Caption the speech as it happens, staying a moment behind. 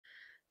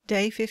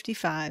Day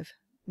 55,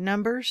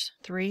 Numbers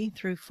 3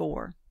 through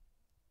 4.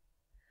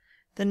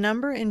 The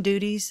number and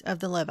duties of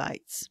the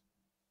Levites.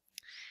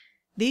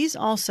 These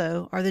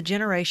also are the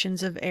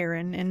generations of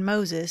Aaron and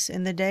Moses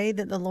in the day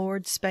that the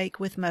Lord spake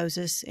with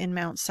Moses in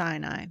Mount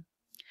Sinai.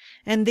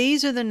 And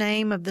these are the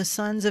name of the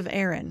sons of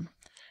Aaron: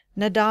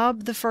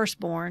 Nadab the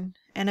firstborn,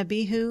 and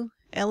Abihu,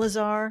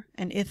 Eleazar,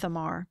 and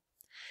Ithamar.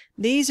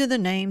 These are the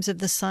names of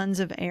the sons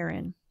of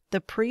Aaron, the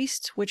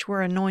priests which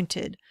were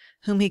anointed,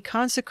 whom he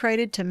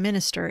consecrated to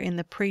minister in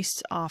the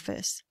priest's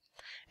office.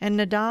 And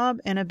Nadab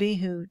and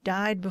Abihu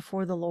died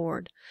before the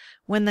Lord,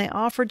 when they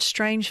offered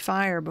strange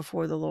fire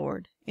before the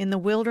Lord, in the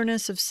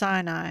wilderness of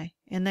Sinai,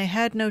 and they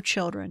had no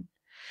children.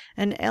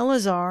 And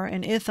Eleazar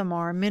and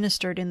Ithamar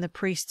ministered in the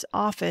priest's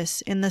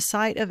office in the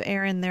sight of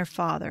Aaron their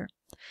father.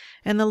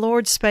 And the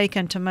Lord spake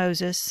unto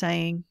Moses,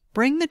 saying,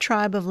 Bring the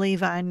tribe of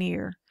Levi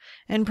near,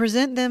 and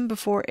present them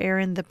before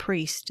Aaron the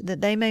priest, that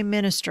they may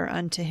minister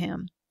unto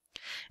him.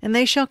 And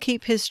they shall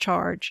keep his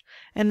charge,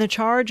 and the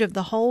charge of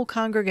the whole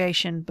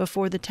congregation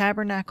before the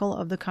tabernacle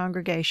of the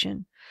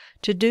congregation,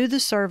 to do the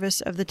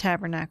service of the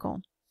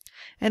tabernacle.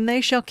 And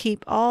they shall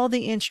keep all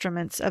the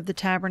instruments of the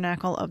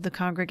tabernacle of the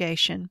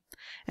congregation,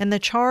 and the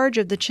charge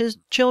of the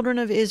children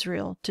of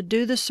Israel, to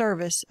do the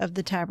service of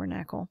the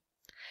tabernacle.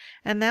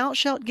 And thou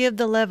shalt give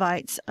the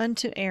Levites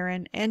unto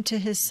Aaron and to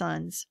his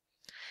sons.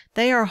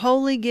 They are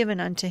wholly given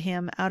unto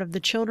him out of the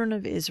children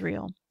of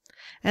Israel.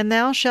 And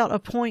thou shalt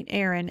appoint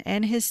Aaron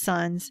and his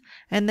sons,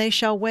 and they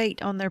shall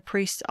wait on their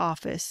priest's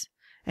office.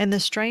 And the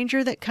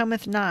stranger that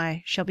cometh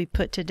nigh shall be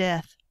put to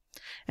death.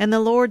 And the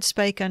Lord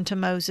spake unto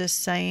Moses,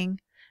 saying,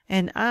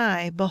 And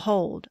I,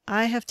 behold,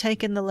 I have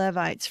taken the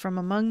Levites from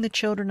among the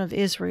children of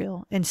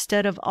Israel,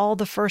 instead of all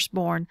the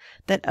firstborn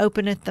that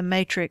openeth the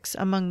matrix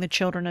among the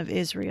children of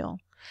Israel.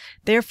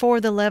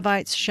 Therefore the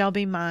Levites shall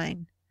be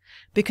mine,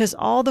 because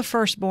all the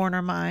firstborn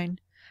are mine.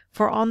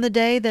 For on the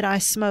day that I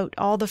smote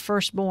all the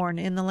firstborn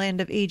in the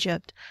land of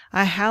Egypt,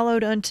 I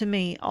hallowed unto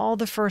me all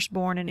the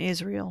firstborn in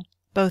Israel,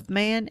 both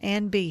man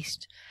and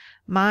beast.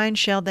 Mine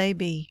shall they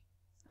be.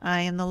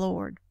 I am the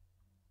Lord.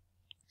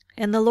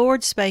 And the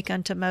Lord spake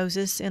unto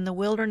Moses in the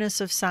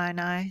wilderness of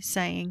Sinai,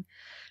 saying,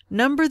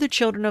 Number the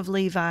children of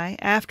Levi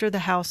after the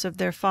house of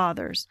their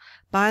fathers,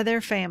 by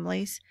their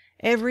families,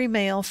 every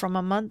male from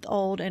a month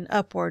old and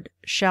upward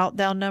shalt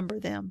thou number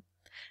them.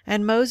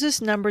 And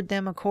Moses numbered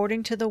them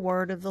according to the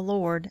word of the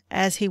Lord,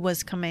 as he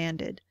was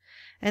commanded.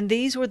 And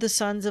these were the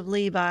sons of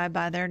Levi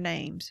by their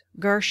names,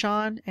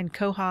 Gershon, and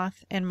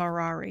Kohath, and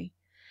Merari.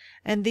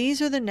 And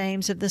these are the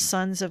names of the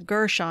sons of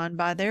Gershon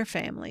by their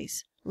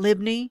families,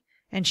 Libni,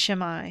 and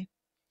Shimei.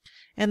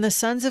 And the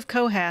sons of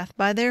Kohath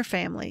by their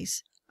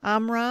families,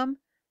 Amram,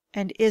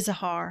 and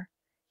Izahar,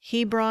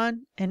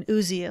 Hebron, and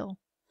Uzziel.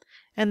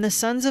 And the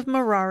sons of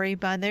Merari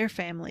by their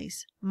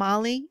families,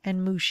 Mali,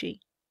 and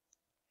Mushi.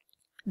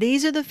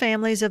 These are the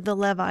families of the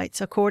Levites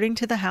according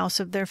to the house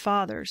of their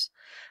fathers.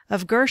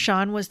 Of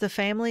Gershon was the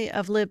family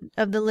of the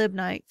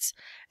Libnites,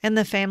 and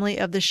the family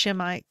of the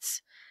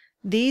Shimites.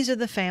 These are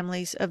the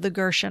families of the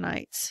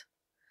Gershonites.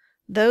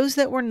 Those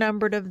that were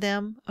numbered of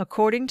them,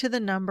 according to the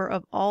number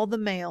of all the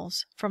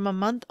males, from a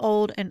month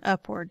old and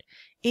upward,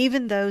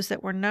 even those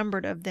that were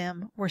numbered of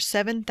them, were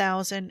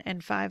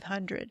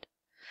 7,500.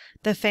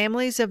 The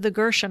families of the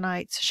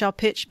Gershonites shall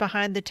pitch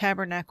behind the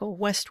tabernacle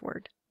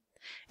westward.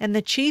 And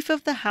the chief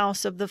of the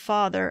house of the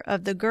father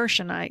of the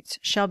Gershonites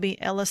shall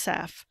be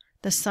Elisaph,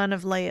 the son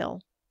of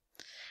Lael.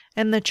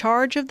 And the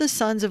charge of the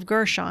sons of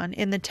Gershon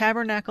in the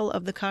tabernacle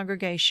of the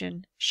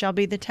congregation shall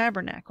be the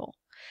tabernacle,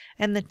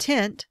 and the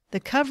tent, the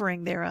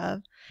covering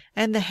thereof,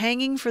 and the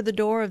hanging for the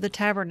door of the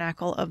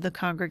tabernacle of the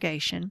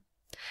congregation,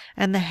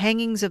 and the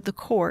hangings of the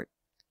court,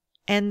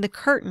 and the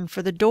curtain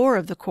for the door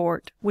of the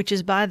court, which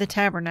is by the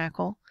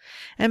tabernacle,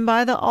 and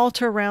by the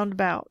altar round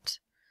about,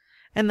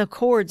 and the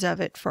cords of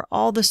it for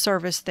all the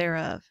service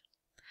thereof.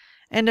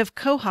 And of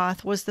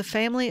Kohath was the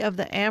family of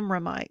the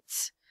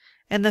Amramites,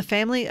 and the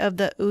family of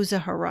the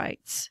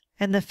Uzaharites,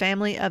 and the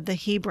family of the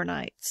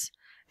Hebronites,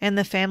 and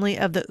the family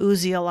of the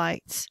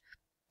Uzzielites.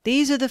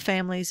 These are the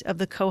families of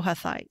the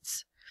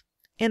Kohathites.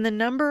 In the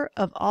number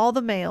of all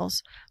the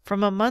males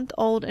from a month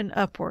old and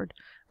upward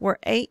were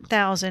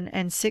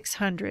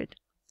 8,600,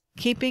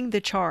 keeping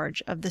the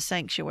charge of the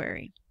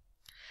sanctuary.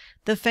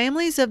 The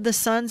families of the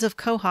sons of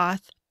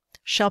Kohath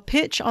shall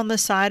pitch on the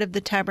side of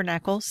the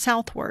tabernacle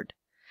southward.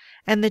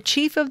 And the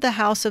chief of the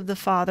house of the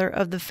father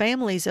of the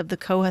families of the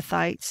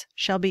Kohathites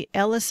shall be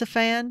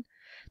Elisaphan,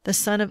 the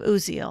son of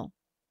Uzziel.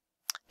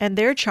 And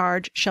their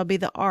charge shall be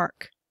the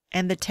ark,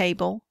 and the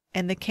table,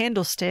 and the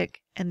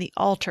candlestick, and the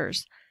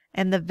altars,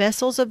 and the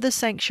vessels of the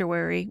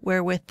sanctuary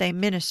wherewith they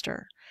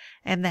minister,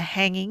 and the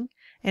hanging,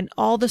 and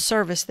all the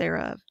service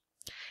thereof.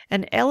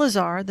 And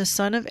Eleazar, the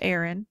son of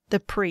Aaron, the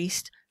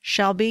priest,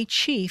 shall be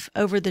chief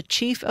over the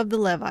chief of the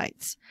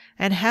Levites,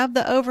 and have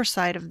the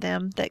oversight of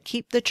them that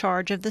keep the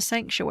charge of the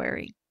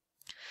sanctuary.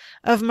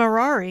 Of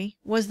Merari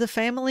was the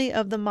family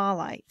of the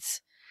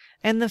Malites,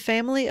 and the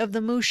family of the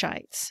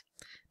Mushites.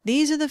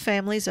 These are the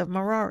families of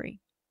Merari.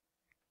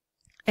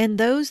 And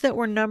those that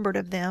were numbered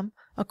of them,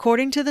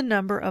 according to the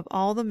number of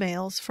all the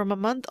males from a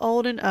month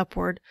old and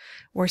upward,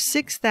 were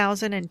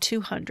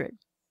 6,200.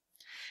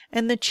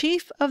 And the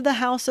chief of the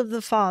house of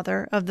the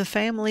father of the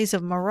families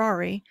of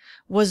Merari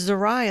was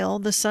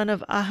Zariel the son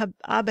of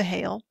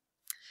Abihail.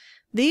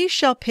 These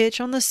shall pitch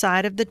on the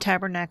side of the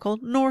tabernacle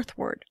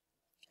northward.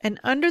 And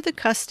under the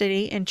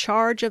custody and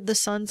charge of the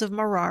sons of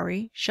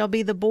Merari shall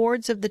be the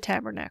boards of the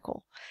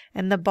tabernacle,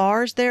 and the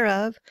bars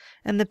thereof,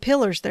 and the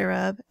pillars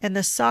thereof, and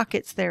the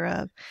sockets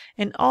thereof,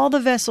 and all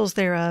the vessels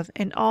thereof,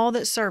 and all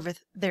that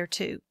serveth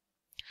thereto.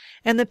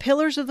 And the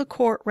pillars of the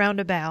court round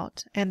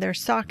about, and their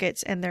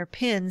sockets, and their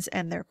pins,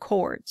 and their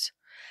cords.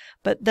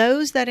 But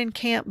those that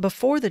encamp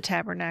before the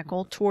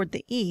tabernacle toward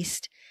the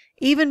east,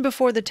 even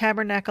before the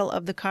tabernacle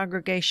of the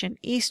congregation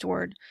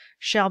eastward,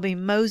 shall be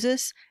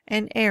Moses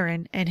and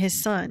Aaron and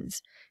his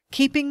sons,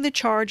 keeping the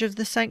charge of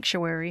the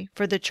sanctuary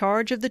for the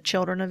charge of the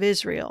children of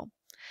Israel.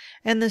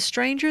 And the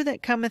stranger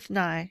that cometh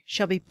nigh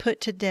shall be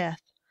put to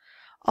death.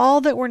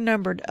 All that were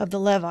numbered of the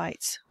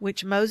Levites,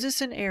 which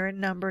Moses and Aaron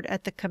numbered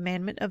at the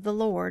commandment of the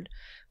Lord,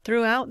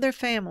 throughout their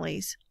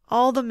families,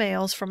 all the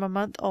males from a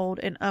month old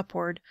and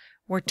upward,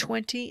 were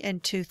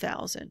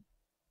 22,000.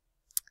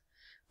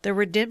 The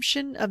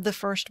redemption of the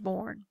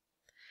firstborn.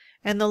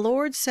 And the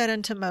Lord said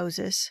unto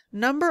Moses,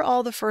 Number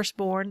all the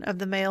firstborn of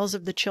the males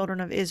of the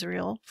children of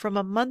Israel, from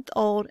a month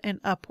old and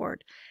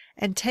upward,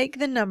 and take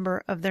the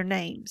number of their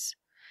names.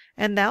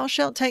 And thou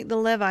shalt take the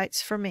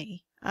Levites for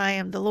me, I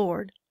am the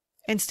Lord,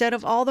 instead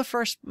of all the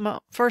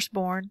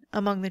firstborn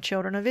among the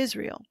children of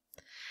Israel,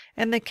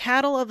 and the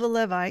cattle of the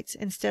Levites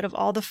instead of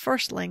all the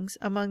firstlings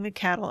among the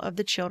cattle of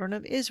the children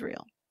of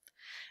Israel.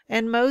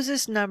 And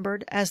Moses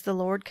numbered, as the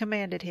Lord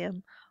commanded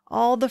him,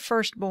 all the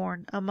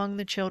firstborn among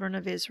the children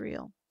of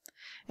Israel.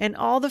 And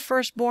all the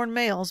firstborn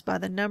males by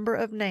the number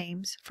of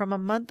names, from a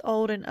month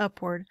old and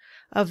upward,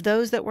 of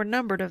those that were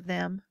numbered of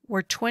them,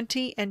 were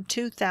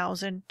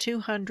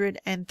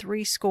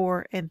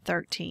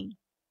 22,213.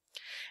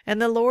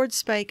 And the Lord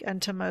spake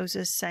unto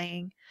Moses,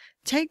 saying,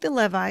 Take the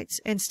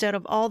Levites instead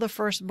of all the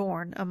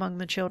firstborn among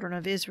the children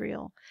of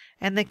Israel,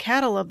 and the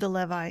cattle of the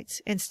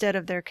Levites instead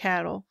of their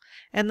cattle,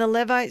 and the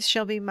Levites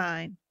shall be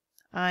mine.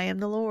 I am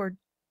the Lord.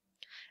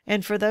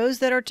 And for those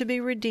that are to be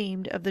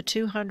redeemed of the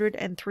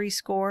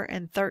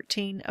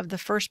 213 of the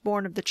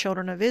firstborn of the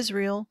children of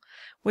Israel,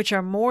 which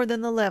are more than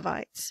the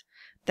Levites,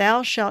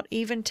 thou shalt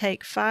even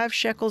take 5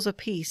 shekels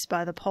apiece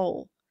by the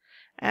poll.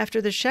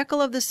 After the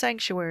shekel of the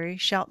sanctuary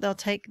shalt thou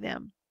take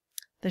them.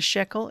 The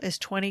shekel is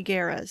 20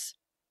 gerahs.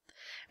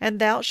 And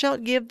thou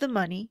shalt give the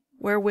money,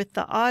 wherewith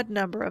the odd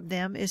number of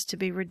them is to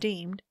be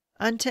redeemed,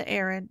 unto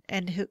Aaron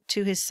and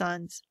to his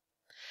sons.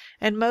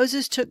 And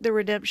Moses took the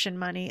redemption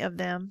money of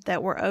them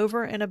that were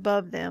over and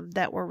above them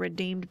that were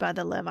redeemed by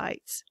the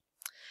Levites.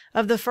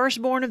 Of the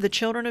firstborn of the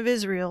children of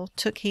Israel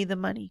took he the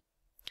money,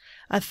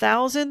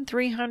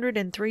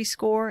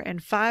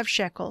 1,365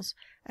 shekels,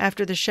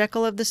 after the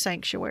shekel of the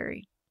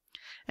sanctuary.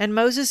 And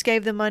Moses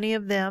gave the money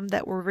of them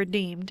that were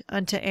redeemed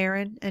unto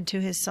Aaron and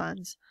to his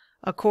sons,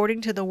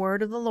 according to the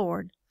word of the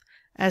Lord,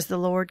 as the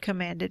Lord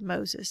commanded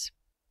Moses.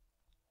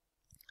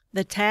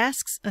 The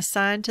tasks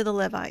assigned to the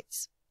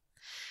Levites.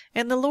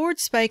 And the Lord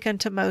spake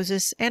unto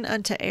Moses and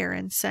unto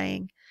Aaron,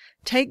 saying,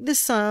 Take the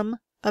sum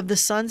of the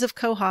sons of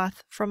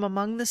Kohath from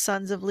among the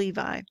sons of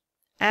Levi,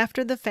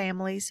 after the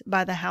families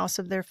by the house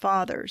of their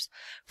fathers,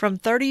 from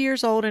 30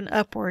 years old and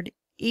upward,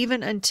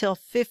 even until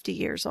 50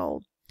 years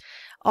old,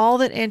 all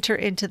that enter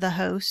into the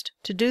host,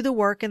 to do the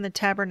work in the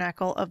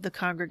tabernacle of the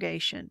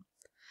congregation.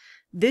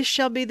 This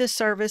shall be the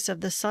service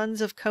of the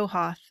sons of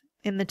Kohath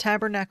in the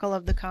tabernacle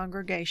of the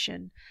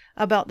congregation,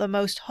 about the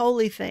most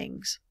holy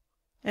things.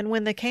 And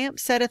when the camp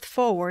setteth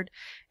forward,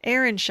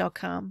 Aaron shall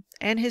come,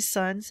 and his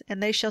sons,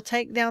 and they shall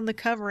take down the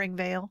covering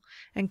veil,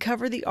 and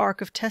cover the ark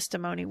of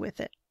testimony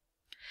with it,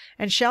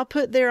 and shall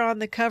put thereon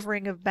the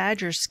covering of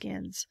badger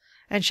skins,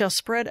 and shall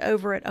spread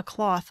over it a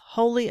cloth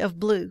wholly of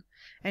blue,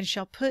 and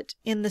shall put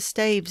in the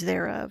staves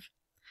thereof.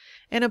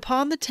 And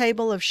upon the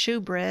table of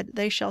shewbread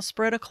they shall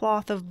spread a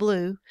cloth of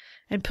blue,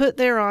 and put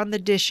thereon the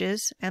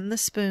dishes, and the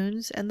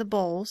spoons, and the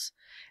bowls,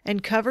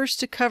 and covers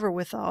to cover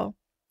withal,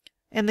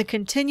 and the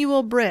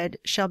continual bread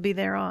shall be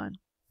thereon.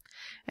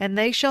 And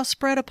they shall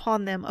spread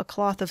upon them a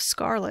cloth of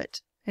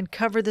scarlet, and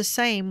cover the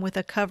same with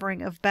a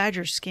covering of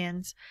badger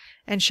skins,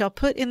 and shall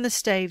put in the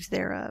staves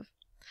thereof.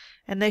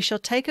 And they shall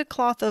take a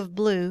cloth of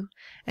blue,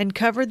 and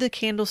cover the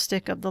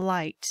candlestick of the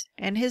light,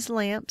 and his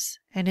lamps,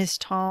 and his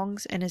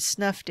tongs, and his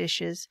snuff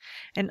dishes,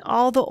 and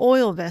all the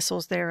oil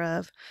vessels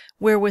thereof,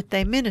 wherewith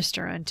they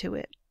minister unto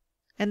it.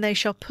 And they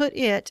shall put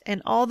it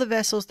and all the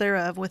vessels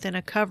thereof within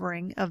a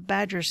covering of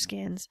badger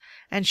skins,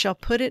 and shall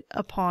put it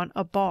upon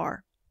a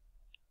bar.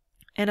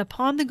 And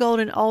upon the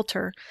golden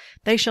altar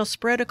they shall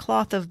spread a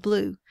cloth of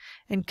blue,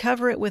 and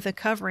cover it with a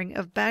covering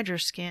of badger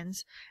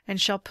skins,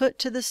 and shall put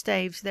to the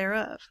staves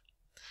thereof.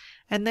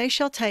 And they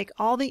shall take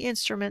all the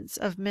instruments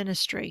of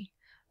ministry,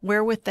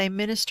 wherewith they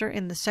minister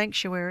in the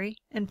sanctuary,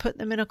 and put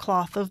them in a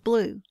cloth of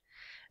blue,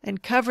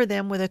 and cover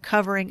them with a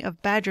covering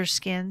of badger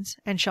skins,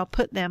 and shall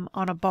put them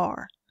on a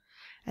bar.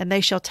 And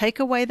they shall take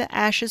away the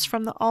ashes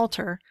from the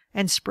altar,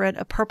 and spread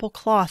a purple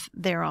cloth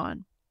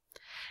thereon.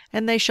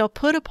 And they shall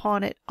put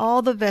upon it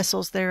all the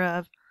vessels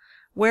thereof,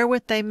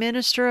 wherewith they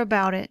minister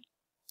about it,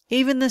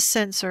 even the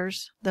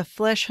censers, the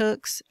flesh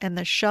hooks, and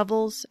the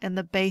shovels, and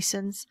the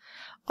basins,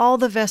 all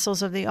the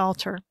vessels of the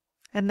altar.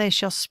 And they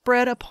shall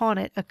spread upon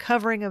it a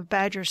covering of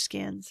badger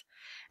skins,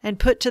 and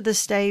put to the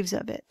staves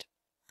of it.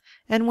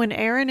 And when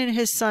Aaron and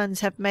his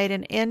sons have made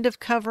an end of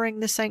covering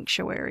the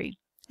sanctuary,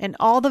 and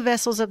all the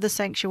vessels of the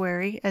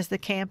sanctuary, as the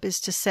camp is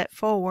to set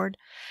forward,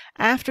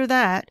 after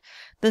that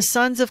the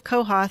sons of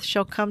Kohath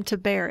shall come to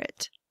bear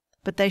it,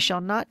 but they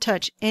shall not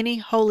touch any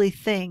holy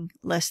thing,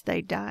 lest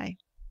they die.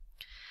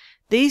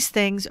 These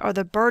things are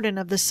the burden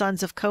of the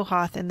sons of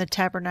Kohath in the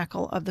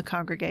tabernacle of the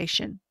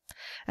congregation.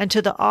 And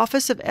to the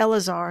office of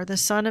Eleazar the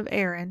son of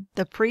Aaron,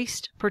 the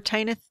priest,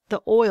 pertaineth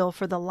the oil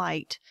for the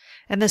light,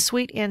 and the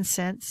sweet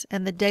incense,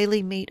 and the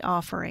daily meat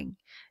offering,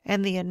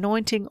 and the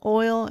anointing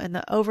oil, and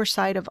the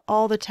oversight of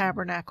all the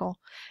tabernacle,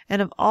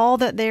 and of all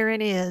that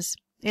therein is,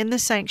 in the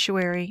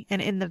sanctuary,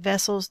 and in the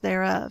vessels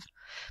thereof.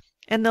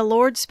 And the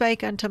Lord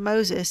spake unto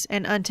Moses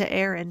and unto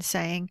Aaron,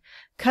 saying,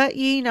 Cut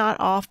ye not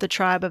off the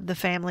tribe of the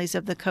families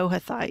of the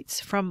Kohathites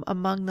from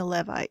among the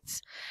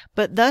Levites,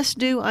 but thus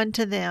do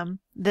unto them,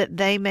 that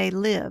they may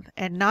live,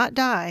 and not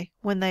die,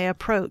 when they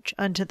approach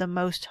unto the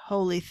most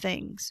holy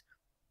things.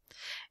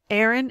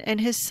 Aaron and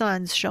his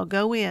sons shall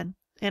go in,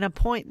 and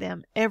appoint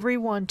them every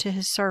one to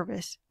his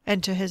service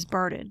and to his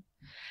burden.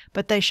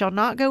 But they shall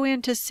not go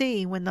in to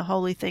see when the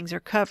holy things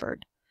are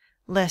covered,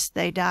 lest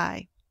they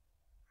die.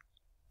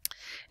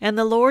 And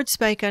the Lord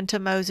spake unto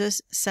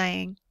Moses,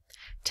 saying,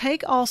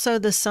 Take also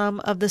the sum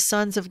of the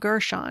sons of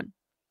Gershon,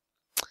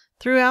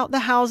 throughout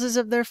the houses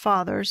of their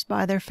fathers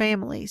by their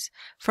families,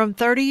 from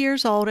 30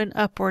 years old and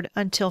upward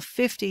until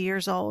 50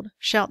 years old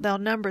shalt thou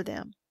number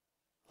them,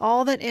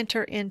 all that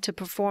enter in to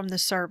perform the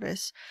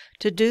service,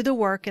 to do the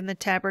work in the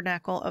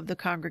tabernacle of the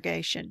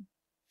congregation.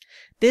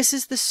 This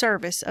is the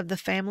service of the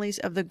families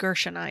of the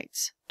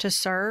Gershonites, to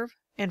serve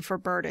and for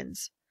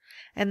burdens.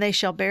 And they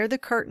shall bear the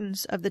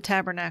curtains of the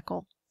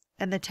tabernacle,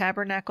 and the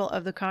tabernacle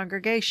of the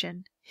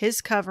congregation,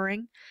 his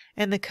covering,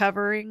 and the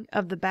covering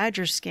of the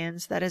badger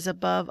skins that is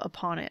above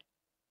upon it,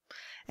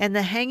 and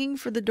the hanging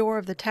for the door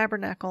of the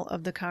tabernacle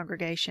of the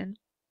congregation,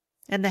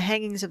 and the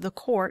hangings of the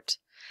court,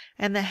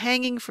 and the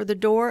hanging for the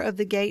door of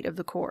the gate of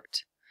the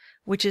court,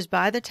 which is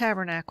by the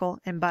tabernacle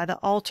and by the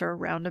altar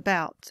round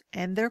about,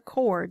 and their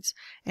cords,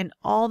 and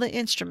all the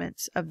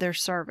instruments of their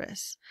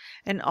service,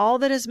 and all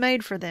that is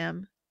made for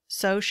them,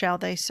 so shall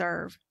they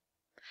serve.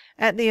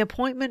 At the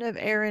appointment of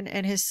Aaron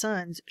and his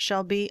sons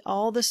shall be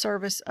all the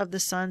service of the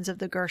sons of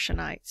the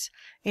Gershonites,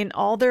 in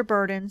all their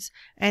burdens,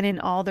 and in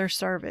all their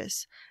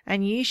service,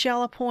 and ye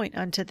shall appoint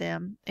unto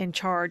them in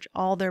charge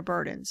all their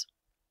burdens.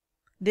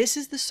 This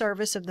is the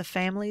service of the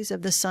families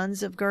of the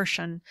sons of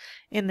Gershon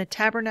in the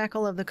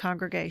tabernacle of the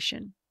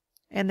congregation,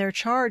 and their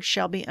charge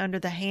shall be under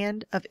the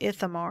hand of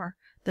Ithamar,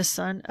 the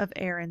son of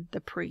Aaron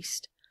the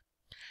priest.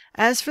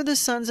 As for the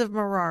sons of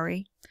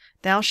Merari,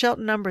 thou shalt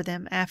number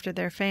them after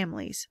their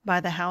families,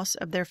 by the house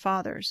of their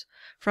fathers,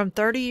 from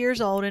 30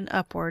 years old and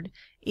upward,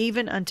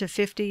 even unto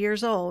 50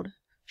 years old,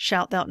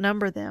 shalt thou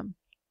number them,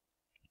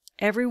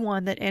 every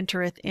one that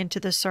entereth into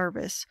the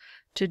service,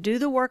 to do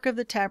the work of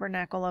the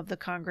tabernacle of the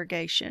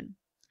congregation.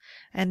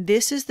 And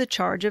this is the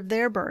charge of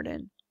their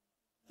burden,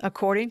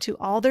 according to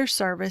all their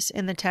service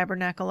in the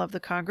tabernacle of the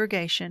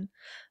congregation,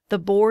 the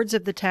boards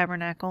of the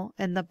tabernacle,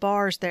 and the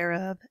bars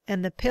thereof,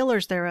 and the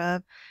pillars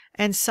thereof,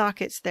 and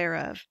sockets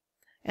thereof,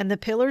 and the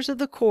pillars of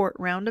the court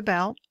round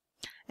about,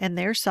 and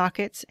their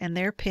sockets, and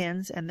their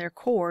pins, and their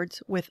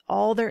cords, with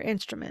all their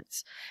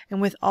instruments,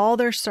 and with all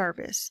their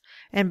service,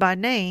 and by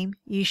name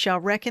ye shall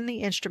reckon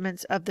the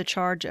instruments of the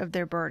charge of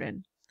their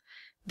burden.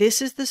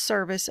 This is the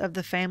service of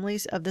the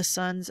families of the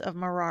sons of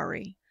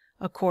Merari,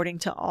 according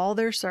to all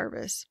their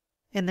service,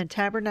 in the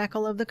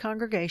tabernacle of the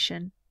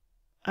congregation,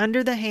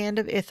 under the hand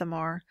of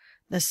Ithamar,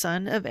 the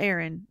son of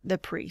Aaron the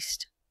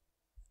priest.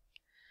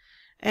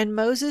 And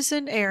Moses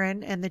and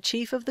Aaron and the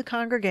chief of the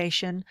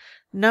congregation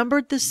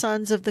numbered the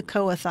sons of the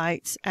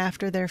Kohathites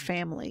after their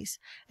families,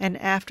 and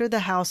after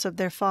the house of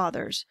their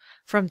fathers,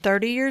 from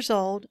 30 years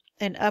old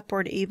and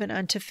upward even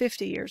unto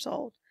 50 years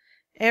old,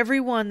 every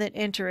one that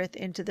entereth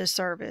into the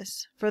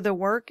service, for the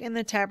work in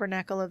the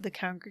tabernacle of the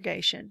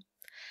congregation.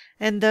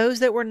 And those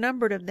that were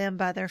numbered of them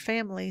by their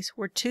families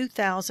were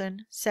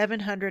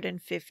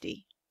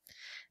 2,750.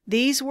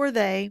 These were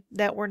they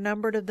that were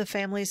numbered of the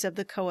families of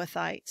the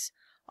Kohathites,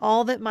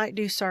 all that might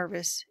do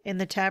service in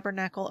the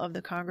tabernacle of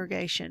the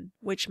congregation,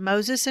 which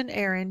Moses and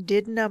Aaron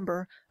did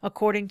number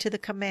according to the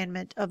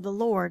commandment of the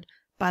Lord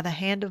by the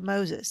hand of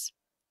Moses.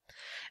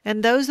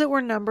 And those that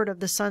were numbered of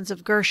the sons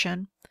of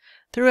Gershon,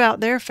 throughout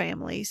their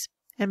families,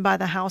 and by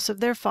the house of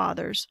their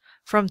fathers,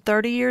 from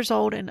 30 years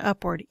old and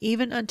upward,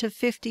 even unto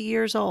 50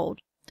 years old,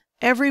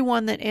 every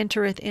one that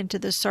entereth into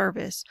the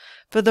service,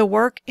 for the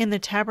work in the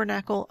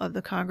tabernacle of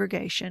the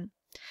congregation,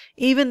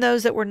 even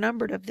those that were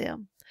numbered of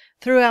them,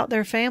 throughout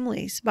their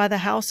families, by the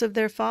house of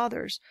their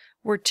fathers,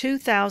 were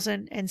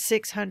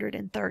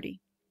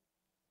 2,630.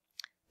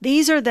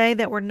 These are they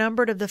that were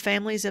numbered of the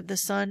families of the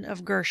son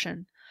of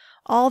Gershon,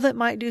 all that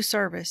might do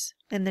service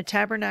in the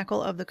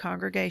tabernacle of the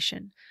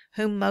congregation,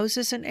 whom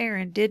Moses and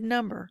Aaron did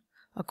number,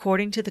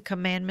 according to the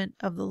commandment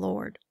of the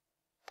Lord.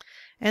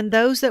 And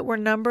those that were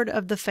numbered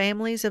of the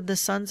families of the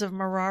sons of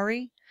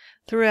Merari,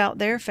 throughout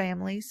their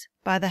families,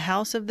 by the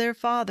house of their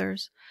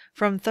fathers,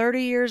 from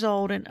 30 years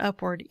old and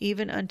upward,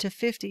 even unto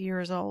 50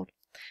 years old,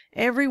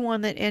 every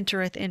one that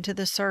entereth into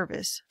the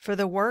service, for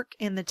the work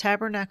in the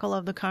tabernacle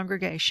of the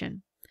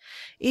congregation.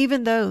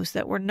 Even those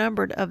that were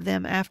numbered of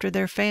them after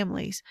their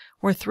families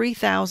were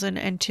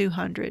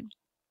 3,200.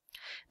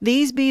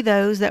 These be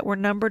those that were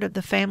numbered of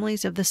the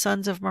families of the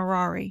sons of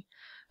Merari,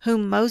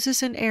 whom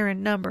Moses and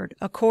Aaron numbered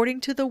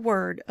according to the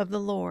word of the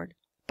Lord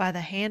by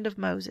the hand of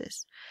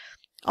Moses.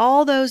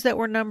 All those that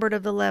were numbered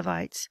of the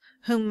Levites,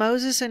 whom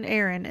Moses and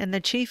Aaron and the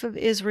chief of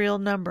Israel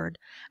numbered,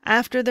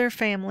 after their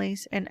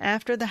families and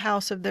after the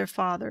house of their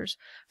fathers,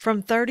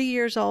 from 30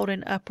 years old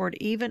and upward,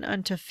 even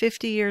unto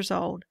 50 years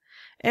old,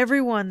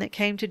 every one that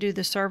came to do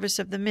the service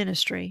of the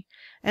ministry,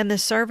 and the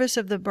service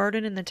of the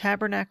burden in the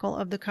tabernacle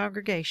of the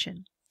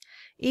congregation.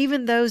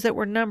 Even those that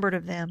were numbered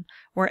of them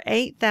were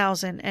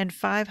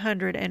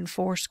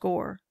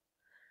 8,580.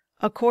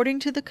 According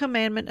to the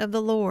commandment of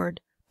the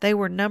Lord, they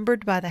were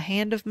numbered by the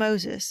hand of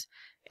Moses,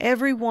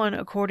 every one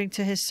according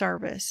to his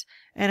service,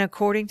 and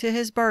according to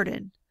his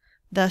burden.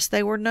 Thus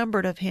they were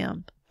numbered of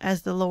him,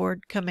 as the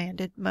Lord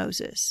commanded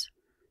Moses.